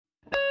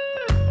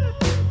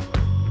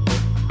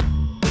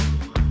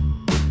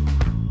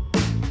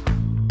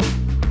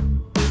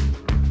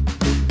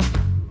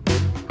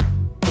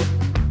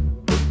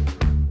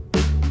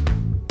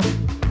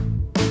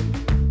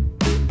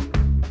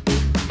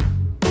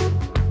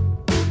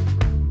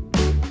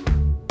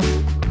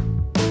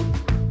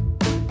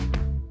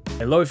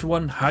Hello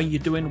everyone, how you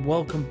doing?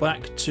 Welcome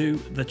back to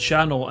the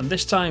channel, and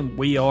this time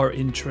we are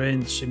in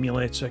Train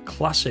Simulator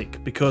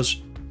Classic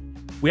because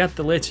we had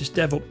the latest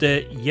dev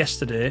update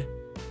yesterday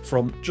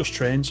from Just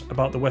Trains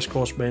about the West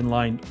Coast Main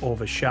Line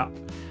over Shap,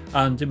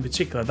 and in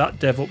particular that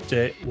dev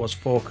update was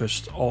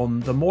focused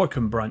on the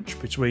Morecambe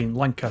branch between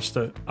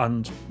Lancaster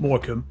and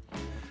Morecambe.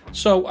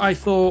 So I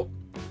thought,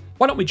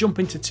 why don't we jump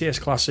into TS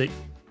Classic?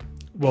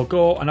 We'll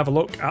go and have a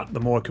look at the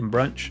Morecambe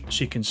branch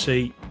so you can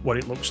see what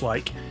it looks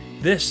like.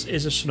 This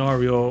is a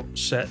scenario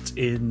set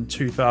in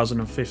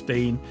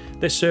 2015.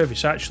 This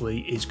service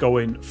actually is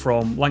going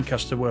from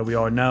Lancaster, where we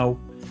are now,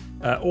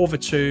 over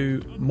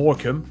to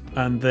Morecambe,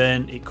 and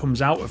then it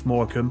comes out of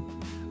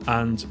Morecambe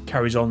and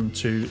carries on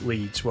to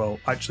Leeds. Well,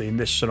 actually in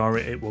this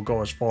scenario it will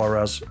go as far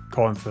as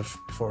Cumbria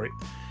before it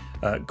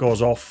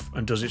goes off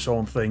and does its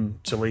own thing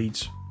to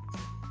Leeds.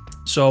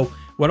 So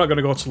we're not going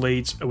to go to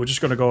Leeds, we're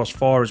just going to go as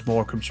far as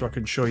Morecambe so I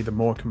can show you the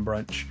Morecambe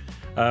branch.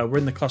 We're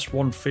in the class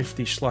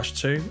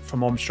 150/2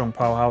 from Armstrong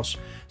Powerhouse,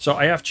 so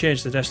I have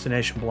changed the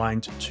destination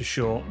blind to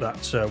show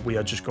that we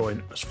are just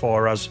going as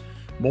far as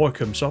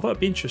Morecambe. So I thought I'd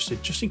be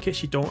interested, just in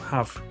case you don't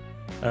have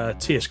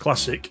TS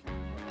Classic,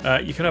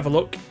 you can have a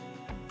look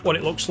what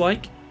it looks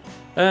like.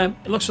 It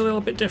looks a little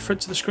bit different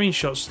to the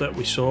screenshots that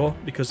we saw,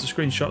 because the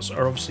screenshots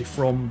are obviously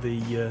from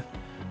the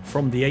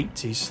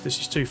 80s. This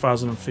is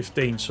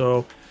 2015,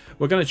 so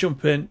we're going to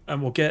jump in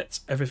and we'll get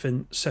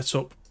everything set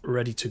up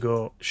ready to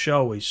go,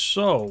 shall we?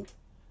 So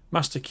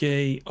master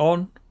key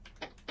on,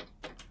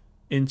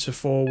 into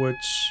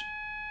forwards,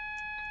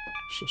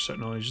 so set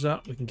knowledge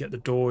that we can get the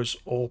doors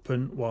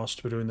open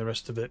whilst we're doing the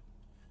rest of it.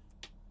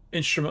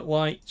 Instrument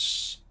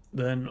lights,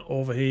 then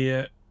over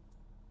here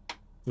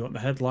we want the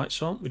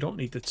headlights on. We don't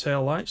need the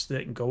tail lights,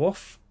 they can go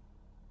off.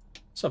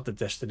 Let's have the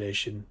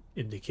destination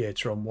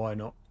indicator on, why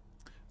not?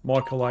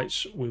 Marker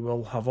lights we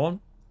will have on.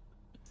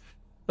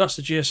 That's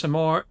the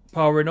GSMR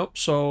powering up,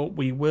 so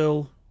we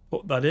will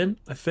put that in,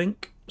 I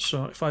think.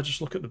 So if I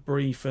just look at the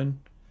briefing,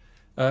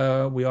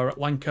 we are at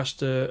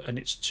Lancaster and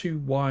it's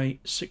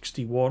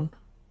 2Y61.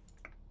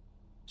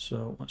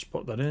 So let's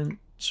put that in,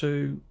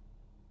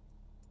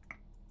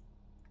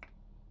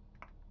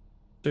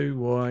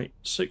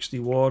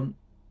 2Y61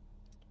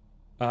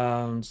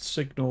 and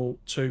signal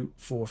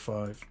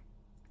 245.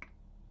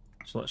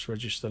 So let's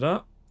register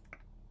that.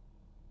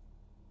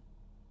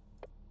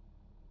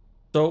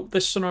 So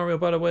this scenario,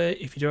 by the way,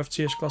 if you do have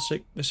TS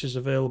Classic, this is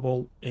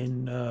available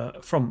in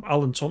from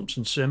Alan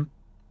Thompson Sim.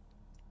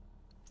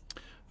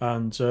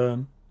 And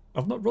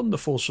I've not run the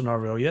full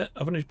scenario yet.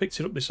 I've only picked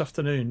it up this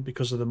afternoon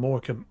because of the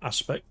Morecambe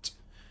aspect.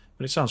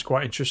 But it sounds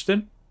quite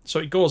interesting. So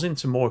it goes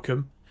into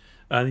Morecambe,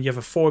 and you have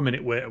a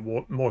 4-minute wait at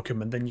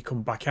Morecambe, and then you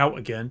come back out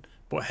again,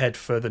 but head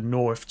further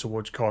north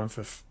towards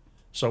Cumbria.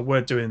 So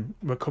we're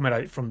coming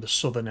out from the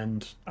southern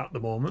end at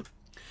the moment.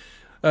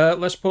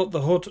 Let's put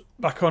the hood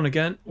back on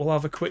again. We'll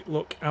have a quick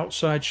look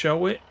outside, shall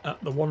we,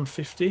 at the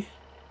 150.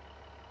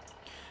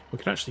 We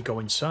can actually go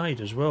inside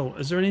as well.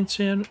 Is there an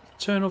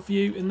internal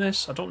view in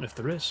this? I don't know if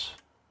there is.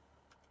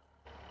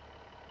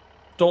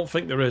 Don't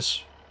think there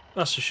is.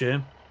 That's a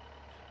shame.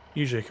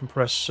 Usually you can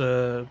press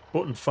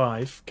button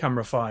 5,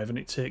 camera 5, and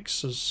it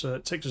takes us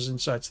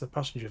inside to the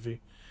passenger view.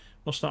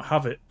 Must not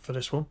have it for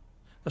this one.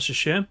 That's a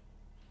shame.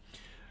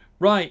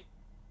 Right.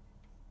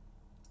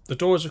 The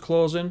doors are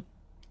closing.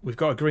 We've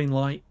got a green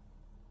light.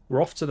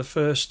 We're off to the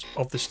first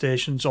of the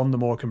stations on the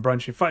Morecambe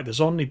branch. In fact,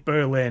 there's only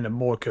Burr Lane and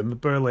Morecambe.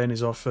 Burr Lane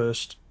is our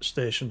first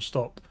station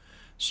stop.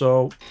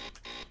 So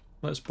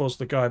let's buzz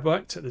the guy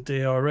back. Take the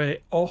DRA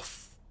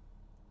off.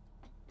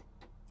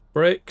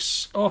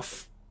 Brakes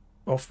off.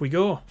 Off we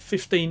go.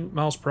 15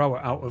 miles per hour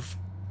out of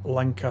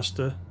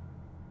Lancaster.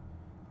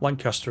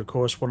 Lancaster, of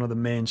course, one of the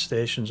main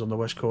stations on the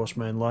West Coast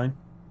Main Line.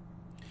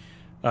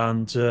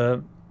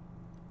 And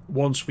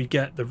once we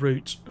get the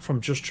route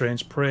from Just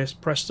Trains,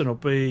 Preston will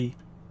be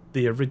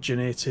the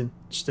originating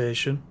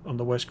station on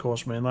the West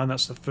Coast Main Line.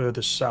 That's the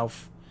furthest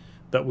south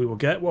that we will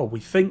get. Well, we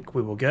think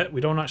we will get. We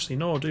don't actually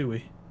know, do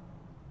we?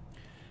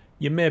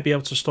 You may be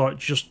able to start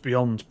just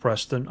beyond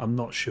Preston. I'm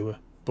not sure.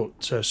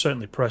 But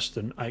certainly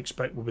Preston, I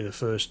expect, will be the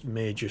first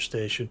major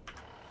station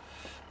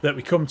that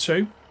we come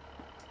to.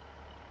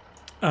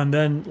 And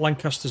then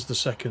Lancaster's the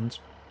second.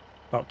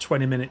 About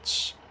 20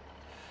 minutes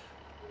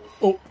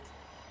up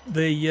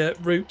the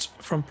route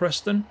from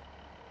Preston.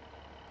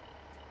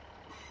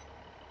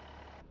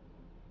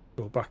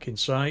 Go back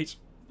inside.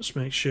 Let's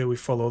make sure we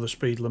follow the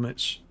speed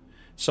limits.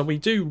 So we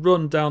do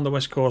run down the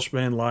West Coast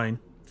Main Line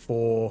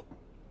for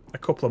a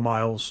couple of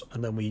miles,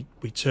 and then we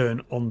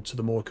turn onto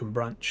the Morecambe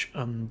branch,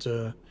 and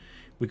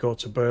we go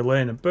to Burr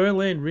Lane. And Burr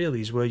Lane really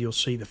is where you'll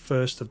see the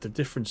first of the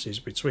differences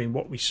between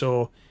what we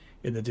saw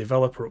in the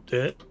developer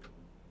update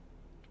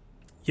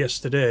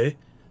yesterday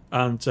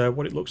and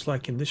what it looks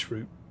like in this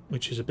route,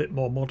 which is a bit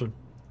more modern.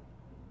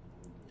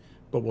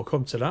 But we'll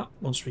come to that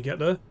once we get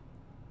there.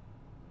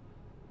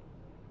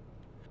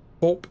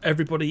 Hope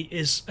everybody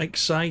is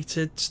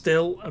excited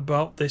still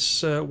about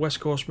this West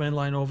Coast Main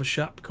Line over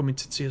Shap coming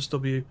to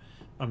TSW.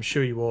 I'm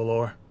sure you all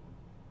are.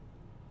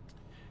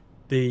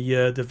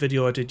 The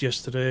video I did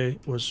yesterday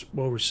was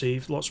well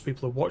received. Lots of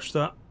people have watched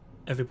that.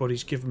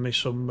 Everybody's given me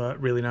some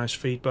really nice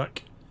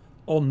feedback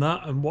on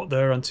that and what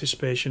their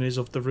anticipation is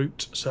of the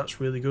route, so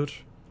that's really good.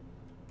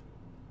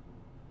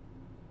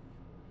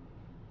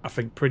 I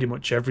think pretty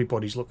much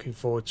everybody's looking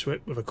forward to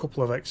it, with a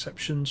couple of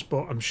exceptions,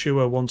 but I'm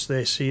sure once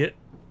they see it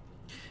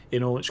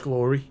in all its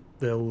glory,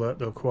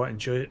 they'll quite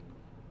enjoy it.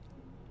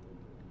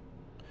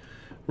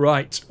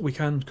 Right, we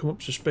can come up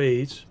to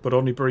speed, but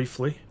only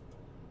briefly,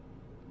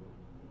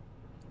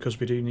 because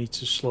we do need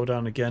to slow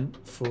down again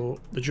for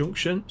the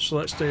junction, so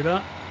let's do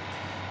that.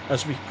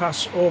 As we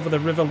pass over the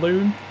River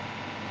Lune.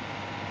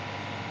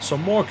 So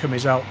Morecambe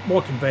is out,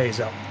 Morecambe Bay is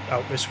out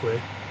this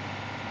way.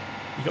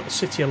 You've got the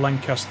city of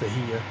Lancaster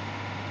here.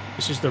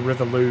 This is the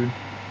River Lune.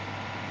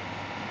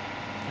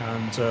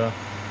 And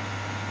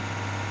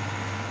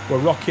we're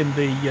rocking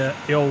the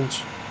old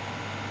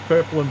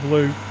purple and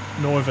blue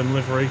northern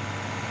livery.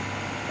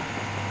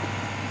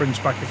 Brings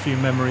back a few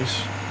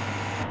memories.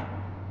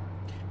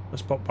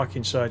 Let's pop back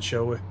inside,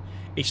 shall we?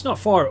 It's not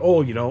far at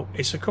all, you know.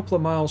 It's a couple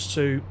of miles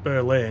to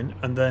Burley,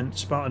 and then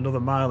it's about another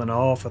mile and a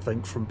half, I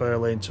think, from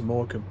Burley to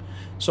Morecambe.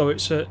 So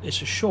it's a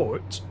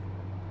short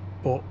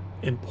but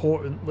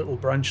important little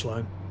branch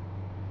line.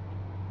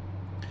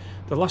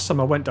 The last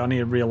time I went down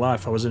here in real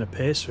life, I was in a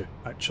pacer,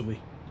 actually.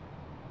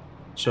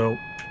 So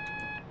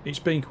it's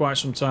been quite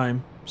some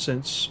time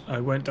since I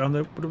went down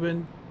there. Would have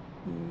been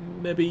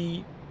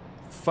maybe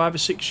 5 or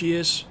 6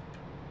 years.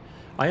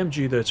 I am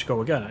due there to go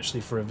again,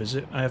 actually, for a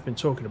visit. I have been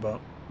talking about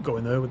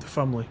going there with the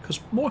family,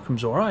 because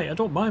Morecambe's alright. I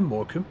don't mind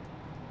Morecambe.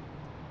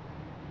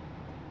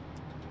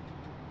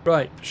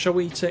 Right, shall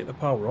we take the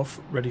power off,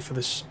 ready for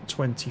this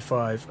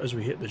 25 as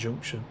we hit the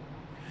junction?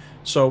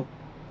 So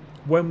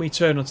when we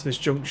turn onto this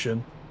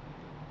junction,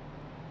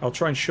 I'll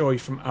try and show you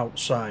from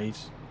outside,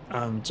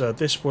 and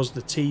this was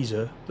the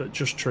teaser that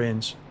Just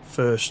Trains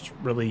first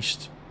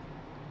released,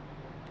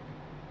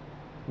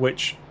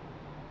 which,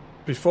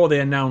 before they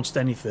announced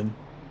anything,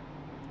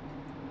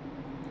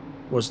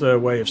 was their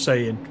way of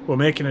saying, we're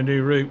making a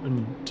new route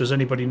and does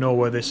anybody know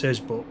where this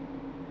is? But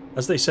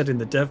as they said in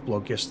the dev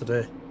blog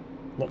yesterday,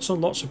 lots and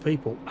lots of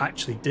people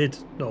actually did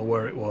know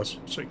where it was,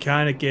 so it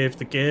kind of gave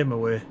the game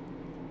away.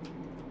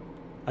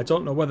 I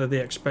don't know whether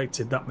they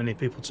expected that many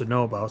people to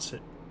know about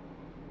it,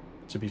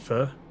 to be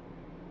fair.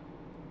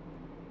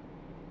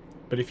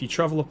 But if you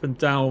travel up and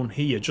down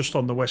here just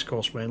on the West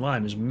Coast Main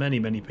Line, as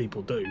many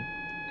people do,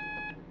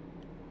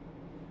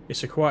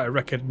 it's quite a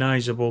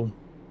recognisable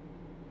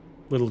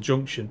little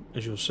junction,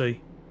 as you'll see.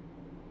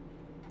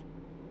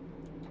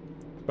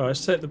 Right,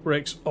 let's take the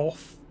brakes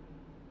off.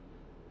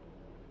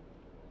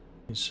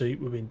 You can see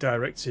we've been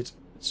directed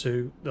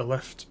to the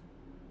left.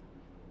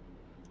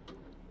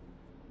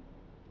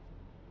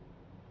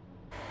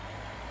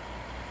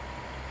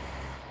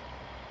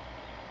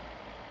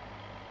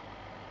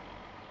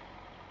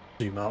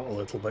 Zoom out a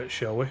little bit,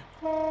 shall we?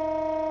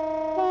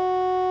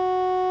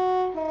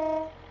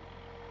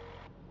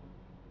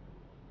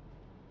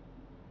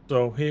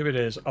 So here it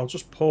is. I'll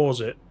just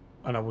pause it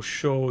and I will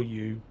show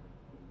you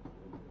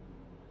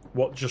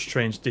what Just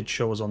Trains did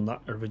show us on that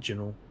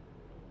original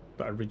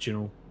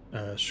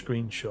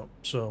screenshot.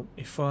 So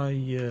if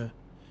I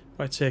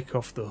take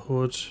off the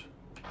hood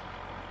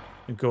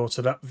and go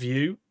to that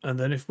view, and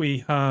then if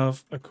we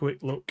have a quick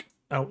look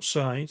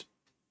outside.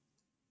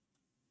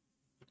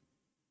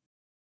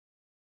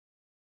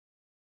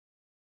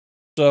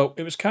 So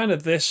it was kind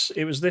of this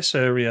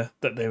area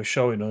that they were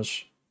showing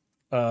us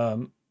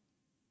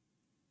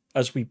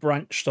as we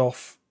branched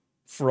off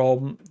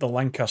from the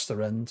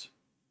Lancaster end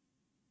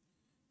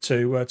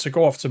to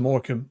go off to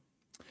Morecambe.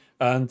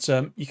 And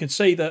you can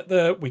see that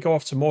there we go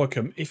off to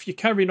Morecambe. If you're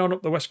carrying on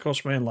up the West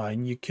Coast Main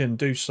Line, you can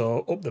do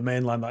so up the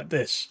main line like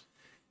this.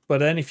 But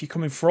then if you're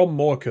coming from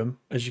Morecambe,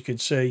 as you can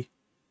see,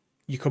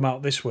 you come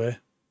out this way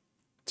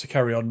to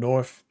carry on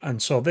north.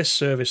 And so this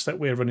service that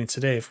we're running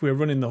today, if we're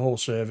running the whole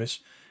service,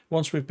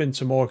 once we've been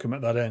to Morecambe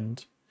at that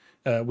end,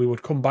 we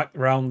would come back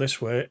round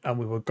this way and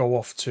we would go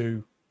off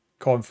to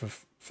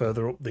Cornforth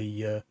further up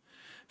the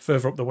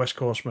West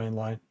Coast Main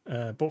Line.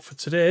 But for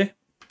today,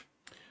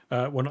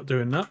 we're not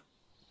doing that.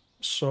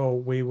 So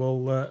we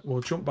will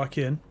we'll jump back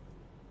in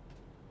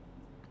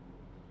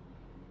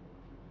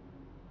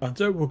and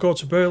we'll go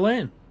to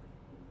Burley.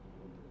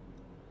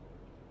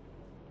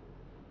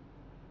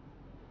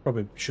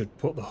 Probably should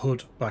put the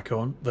hood back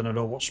on, then I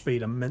know what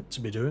speed I'm meant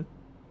to be doing.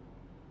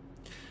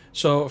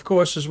 So of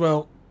course as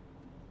well,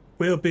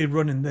 we'll be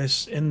running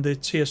this in the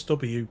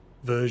TSW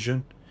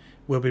version.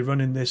 We'll be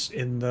running this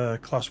in the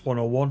Class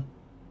 101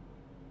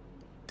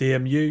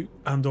 DMU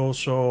and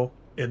also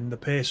in the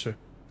Pacer.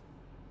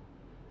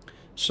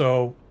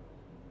 So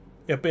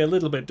it'll be a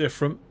little bit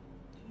different.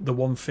 The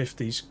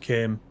 150s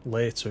came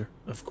later,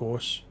 of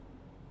course,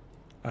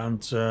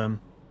 and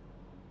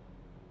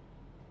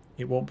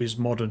it won't be as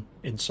modern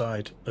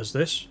inside as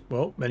this.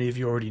 Well, many of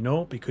you already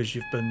know because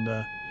you've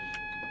been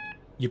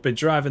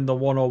driving the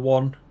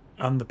 101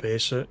 and the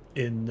Pacer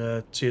in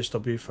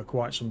TSW for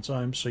quite some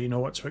time, so you know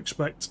what to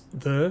expect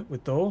there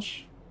with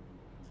those.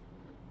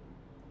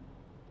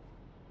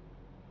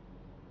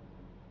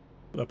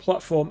 The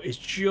platform is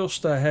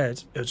just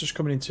ahead. It's just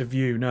coming into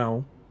view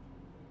now.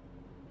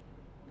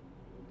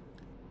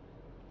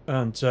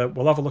 And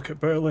we'll have a look at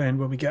Berlin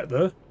when we get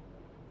there.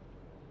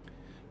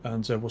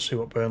 And we'll see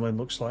what Berlin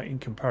looks like in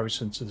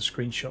comparison to the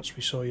screenshots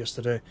we saw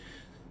yesterday.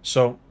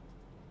 So,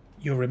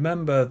 you'll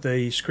remember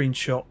the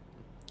screenshot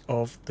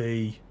of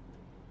the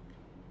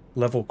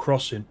level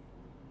crossing.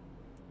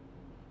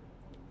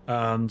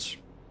 And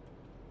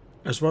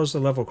as well as the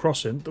level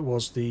crossing, there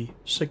was the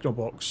signal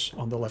box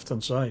on the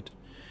left-hand side.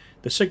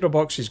 The signal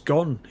box is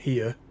gone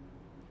here.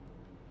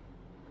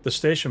 The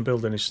station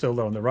building is still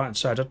there on the right-hand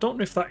side. I don't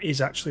know if that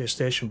is actually a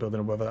station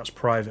building or whether that's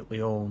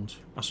privately owned.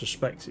 I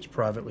suspect it's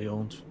privately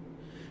owned.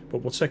 But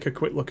we'll take a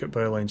quick look at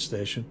Berlin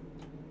Station.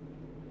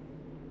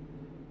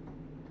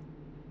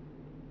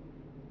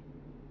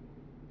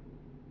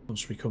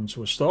 Once we come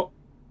to a stop.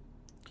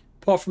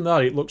 Apart from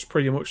that, it looks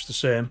pretty much the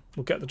same.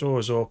 We'll get the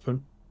doors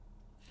open.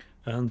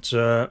 And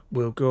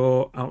we'll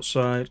go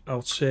outside.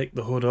 I'll take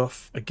the hood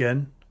off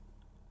again.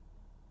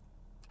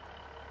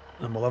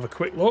 And we'll have a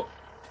quick look.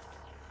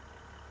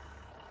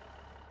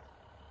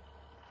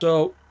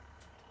 So,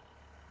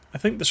 I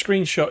think the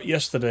screenshot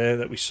yesterday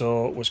that we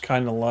saw was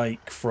kind of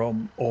like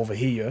from over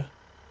here.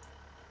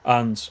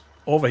 And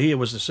over here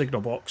was the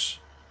signal box.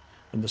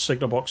 And the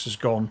signal box is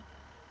gone.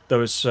 There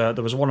was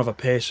one of a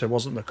pacer,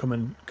 wasn't there,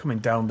 coming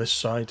down this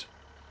side.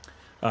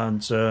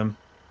 And the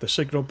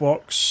signal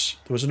box,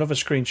 there was another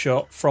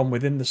screenshot from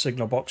within the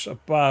signal box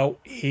about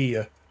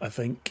here, I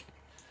think.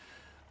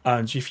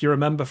 And if you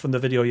remember from the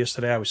video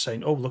yesterday, I was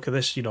saying, oh, look at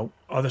this, you know,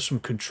 are there some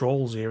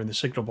controls here in the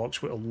signal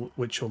box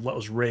which will let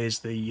us raise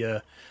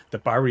the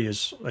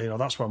barriers? You know,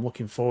 that's what I'm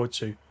looking forward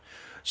to.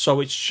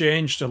 So it's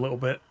changed a little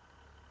bit.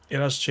 It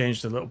has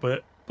changed a little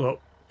bit, but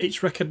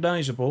it's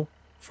recognisable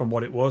from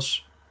what it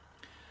was.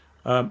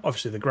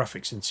 Obviously, the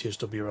graphics in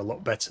TSW are a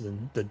lot better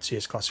than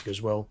TS Classic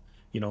as well.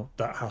 You know,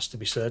 that has to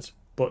be said.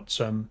 But,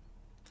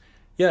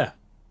 yeah,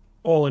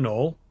 all in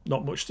all,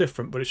 not much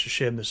different, but it's a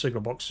shame the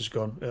signal box is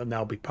gone. It'll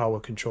now be power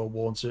control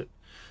warns it.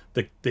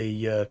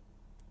 The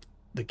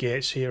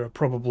gates here are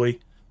probably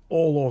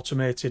all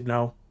automated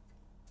now.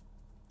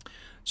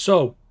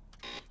 So,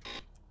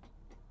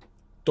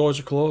 doors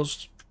are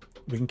closed.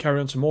 We can carry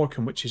on to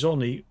Morecambe, which is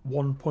only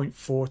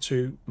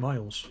 1.42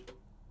 miles.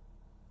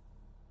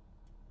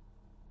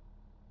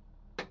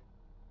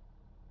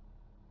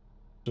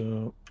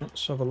 So,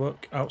 let's have a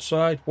look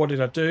outside. What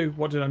did I do?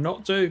 What did I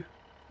not do?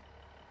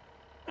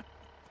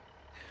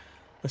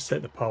 Let's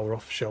take the power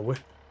off, shall we?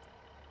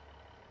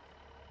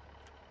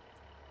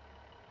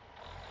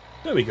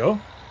 There we go.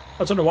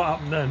 I don't know what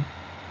happened then.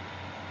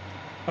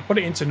 I put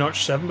it into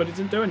notch 7, but it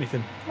didn't do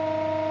anything.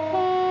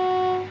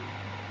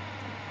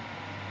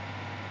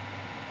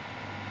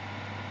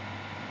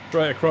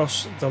 Straight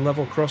across the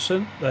level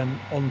crossing, then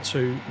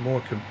onto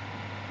Morecambe.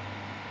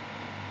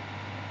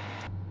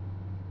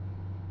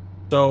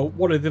 So,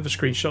 one of the other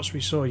screenshots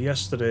we saw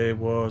yesterday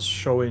was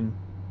showing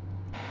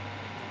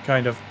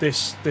kind of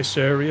this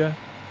area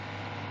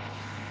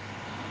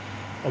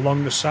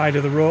along the side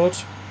of the road,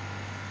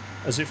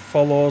 as it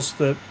follows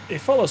the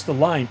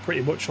line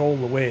pretty much all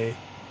the way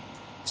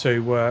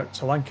to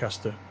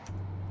Lancaster.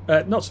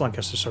 Not to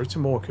Lancaster, sorry, to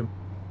Morecambe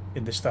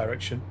in this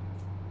direction.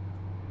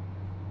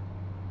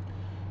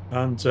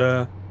 And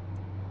I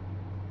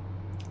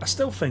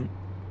still think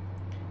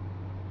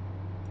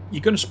you're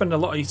going to spend a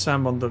lot of your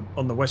time on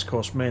the West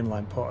Coast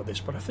mainline part of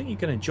this, but I think you're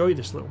going to enjoy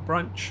this little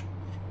branch.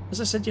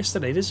 As I said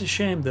yesterday, it is a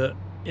shame that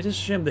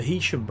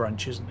Heysham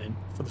branch isn't in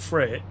for the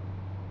freight.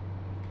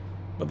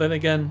 But then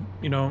again,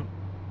 you know,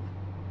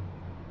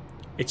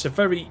 it's a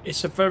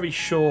very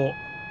short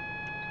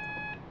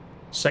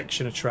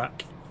section of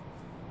track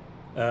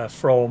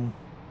from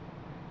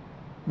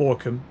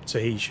Morecambe to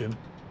Heysham,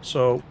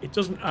 so it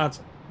doesn't add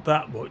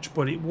that much,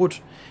 but it would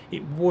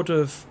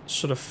have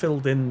sort of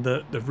filled in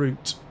the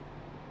route,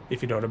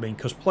 if you know what I mean,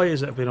 because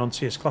players that have been on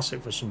TS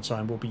Classic for some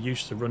time will be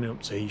used to running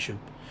up to Heysham.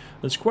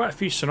 There's quite a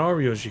few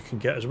scenarios you can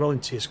get as well in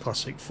TS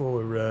Classic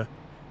for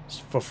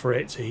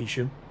freight to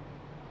Heysham.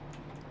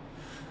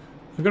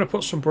 I'm going to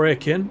put some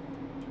brake in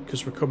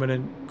because we're coming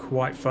in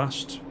quite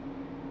fast.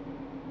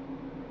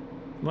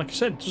 And like I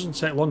said, it doesn't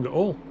take long at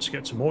all to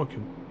get to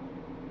Morecambe.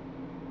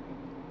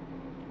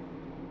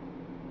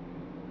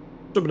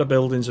 Some of the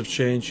buildings have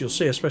changed. You'll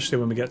see, especially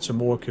when we get to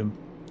Morecambe,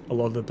 a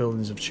lot of the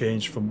buildings have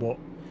changed from what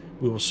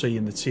we will see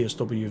in the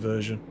TSW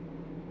version.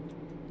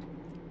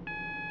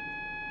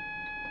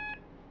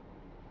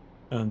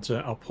 And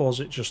I'll pause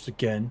it just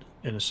again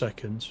in a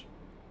second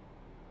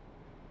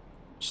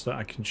so that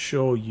I can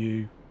show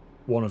you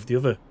one of the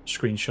other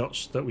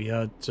screenshots that we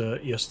had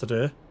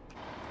yesterday,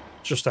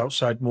 just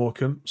outside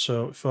Morecambe.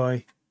 So if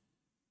I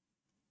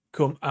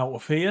come out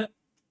of here,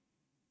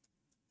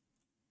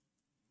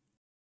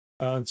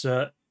 and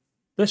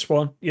this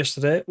one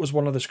yesterday was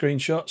one of the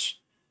screenshots.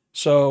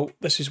 So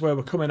this is where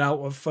we're coming out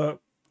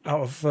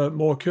of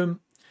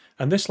Morecambe,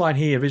 and this line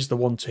here is the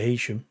one to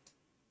Heysham.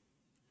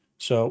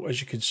 So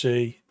as you can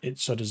see, it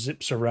sort of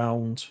zips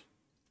around.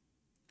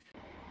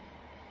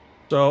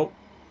 So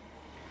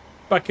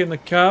back in the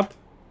cab,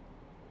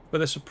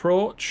 with this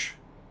approach.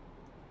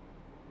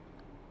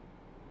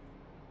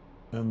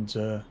 And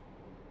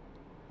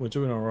we're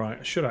doing alright.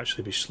 I should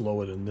actually be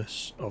slower than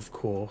this, of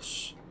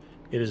course.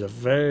 It is a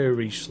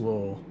very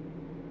slow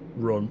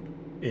run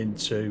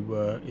into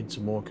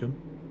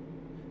Morecambe.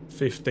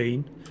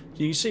 15.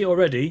 You can see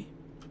already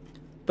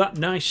that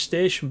nice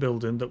station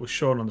building that was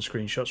shown on the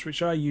screenshots,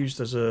 which I used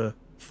as a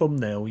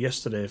thumbnail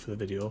yesterday for the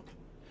video.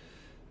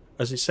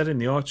 As it said in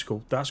the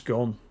article, that's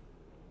gone.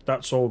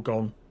 That's all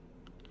gone.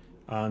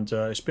 And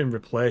it's been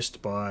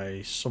replaced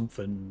by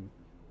something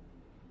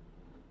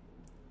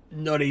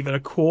not even a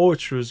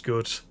quarter as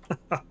good.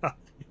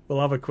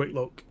 We'll have a quick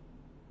look.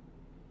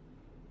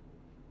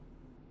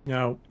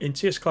 Now, in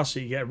TS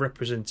Classic, you get a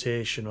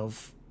representation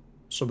of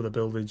some of the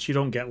buildings. You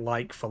don't get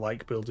like for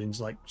like buildings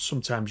like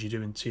sometimes you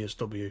do in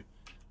TSW.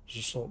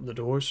 Just open the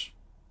doors.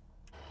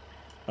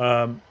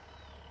 But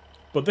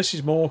this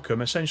is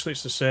Morecambe. Essentially,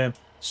 it's the same.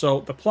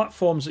 So the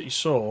platforms that you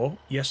saw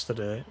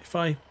yesterday, if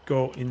I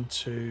go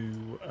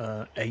into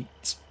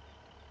 8,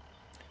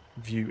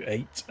 view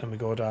 8, and we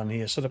go down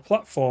here. So the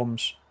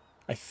platforms,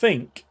 I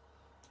think,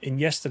 in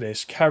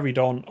yesterday's carried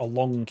on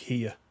along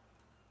here.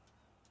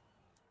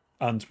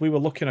 And we were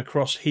looking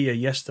across here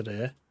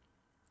yesterday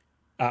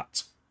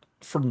at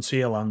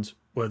Frontierland,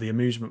 where the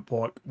amusement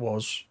park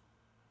was.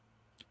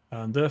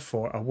 And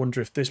therefore, I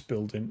wonder if this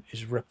building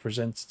is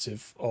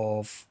representative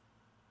of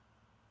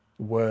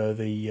where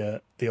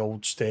the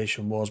old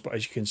station was. But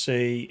as you can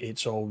see,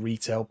 it's all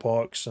retail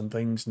parks and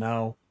things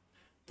now.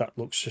 That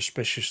looks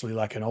suspiciously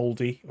like an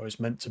oldie, or it's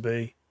meant to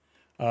be.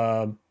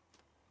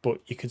 But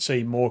you can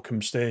see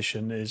Morecambe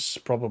Station is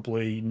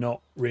probably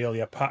not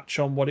really a patch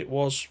on what it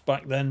was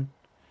back then.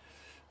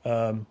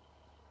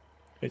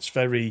 It's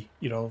very,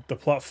 you know, the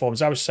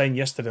platforms, I was saying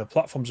yesterday, the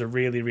platforms are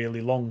really,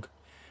 really long.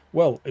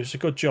 Well, it was a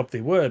good job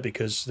they were,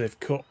 because they've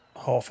cut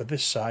half of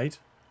this side.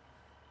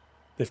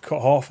 They've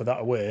cut half of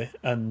that away,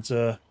 and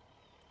the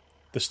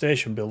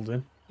station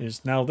building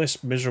is now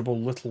this miserable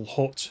little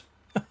hut.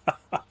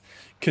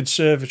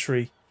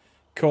 Conservatory,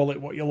 call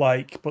it what you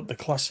like, but the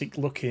classic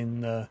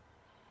looking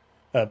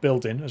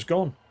building has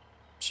gone.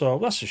 So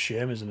that's a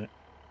shame, isn't it?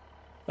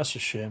 That's a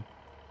shame.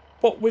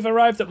 But we've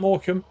arrived at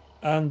Morecambe,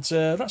 and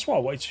that's what I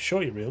wanted to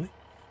show you, really.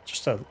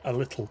 Just a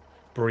little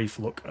brief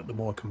look at the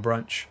Morecambe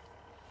branch.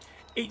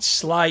 It's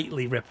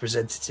slightly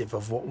representative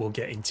of what we'll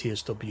get in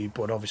TSW,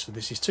 but obviously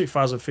this is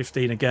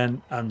 2015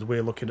 again, and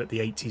we're looking at the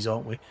 80s,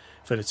 aren't we,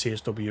 for the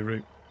TSW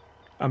route.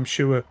 I'm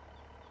sure,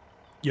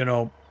 you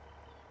know,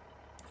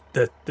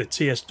 the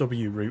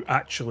TSW route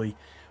actually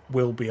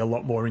will be a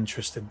lot more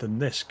interesting than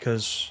this,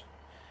 because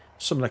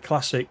some of the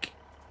classic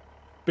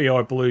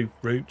BR Blue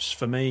routes,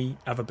 for me,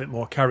 have a bit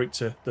more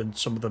character than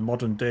some of the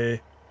modern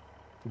day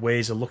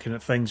ways of looking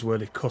at things, where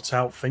they cut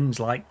out things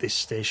like this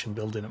station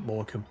building at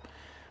Morecambe.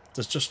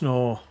 There's just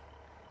no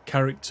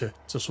character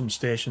to some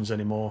stations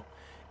anymore.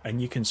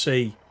 And you can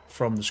see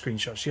from the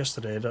screenshots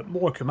yesterday that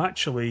Morecambe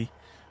actually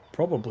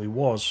probably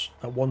was,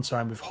 at one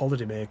time with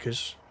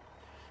holidaymakers,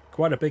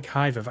 quite a big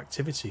hive of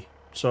activity.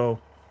 So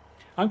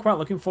I'm quite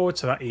looking forward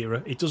to that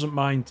era. It doesn't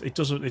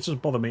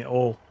bother me at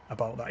all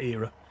about that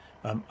era.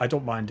 I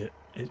don't mind it.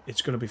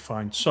 It's going to be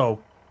fine.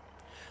 So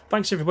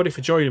thanks everybody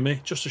for joining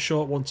me. Just a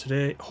short one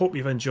today. Hope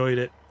you've enjoyed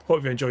it. Hope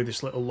you've enjoyed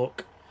this little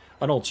look,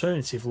 an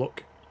alternative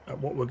look at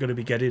what we're going to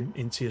be getting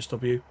in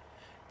TSW.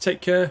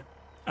 Take care,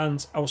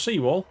 and I will see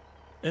you all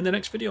in the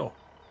next video.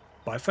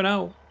 Bye for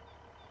now.